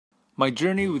My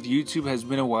journey with YouTube has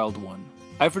been a wild one.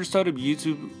 I first started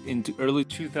YouTube in early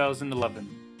 2011.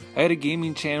 I had a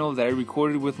gaming channel that I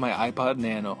recorded with my iPod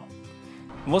Nano.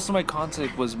 Most of my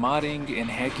content was modding and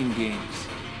hacking games.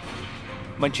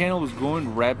 My channel was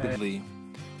growing rapidly.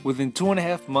 Within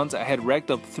 2.5 months, I had racked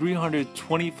up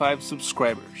 325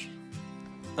 subscribers.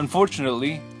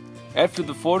 Unfortunately, after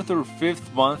the 4th or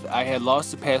 5th month, I had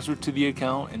lost the password to the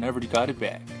account and never got it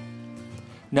back.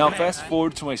 Now fast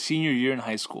forward to my senior year in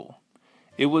high school.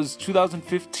 It was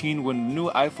 2015 when the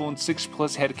new iPhone 6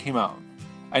 Plus had came out.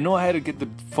 I know I had to get the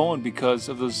phone because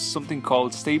of something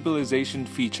called stabilization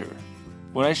feature.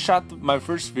 When I shot my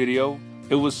first video,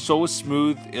 it was so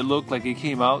smooth it looked like it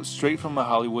came out straight from a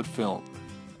Hollywood film.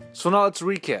 So now let's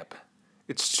recap.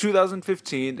 It's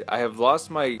 2015, I have lost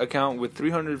my account with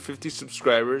 350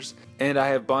 subscribers, and I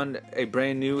have bought a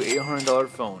brand new $800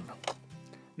 phone.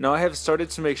 Now I have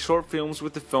started to make short films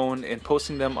with the phone and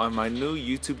posting them on my new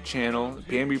YouTube channel,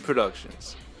 Bambi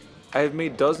Productions. I have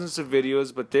made dozens of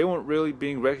videos, but they weren't really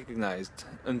being recognized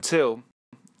until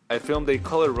I filmed a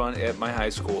color run at my high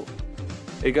school.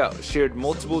 It got shared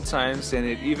multiple times and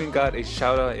it even got a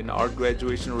shout out in our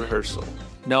graduation rehearsal.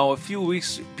 Now a few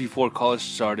weeks before college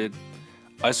started,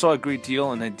 I saw a great deal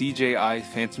on a DJI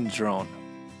Phantom drone.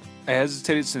 I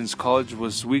hesitated since college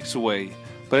was weeks away,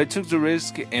 but I took the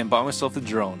risk and bought myself the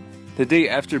drone. The day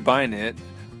after buying it,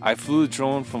 I flew the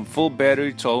drone from full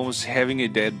battery to almost having a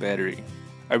dead battery.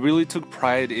 I really took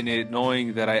pride in it,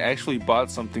 knowing that I actually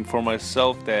bought something for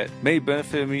myself that may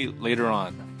benefit me later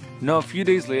on. Now a few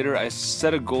days later, I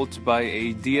set a goal to buy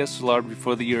a DSLR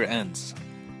before the year ends.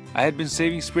 I had been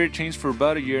saving spare change for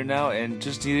about a year now and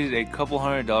just needed a couple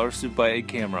 $100s to buy a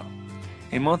camera.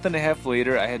 A month and a half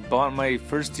later, I had bought my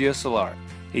first DSLR,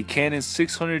 a Canon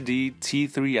 600D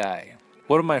T3i.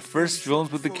 One of my first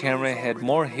films with the camera had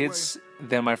more hits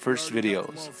than my first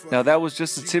videos. Now that was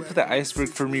just the tip of the iceberg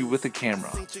for me with the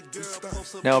camera.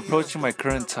 Now approaching my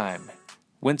current time,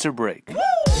 winter break.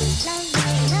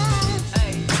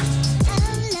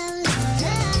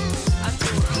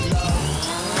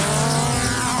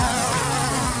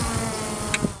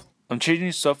 I'm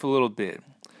changing stuff a little bit.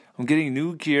 I'm getting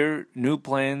new gear, new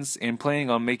plans, and planning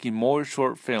on making more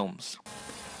short films.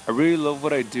 I really love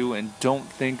what I do and don't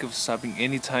think of stopping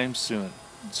anytime soon.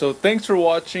 So thanks for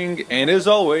watching, and as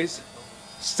always,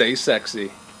 stay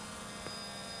sexy.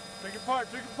 Pick apart,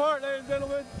 ladies and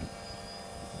gentlemen.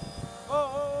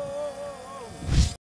 Oh.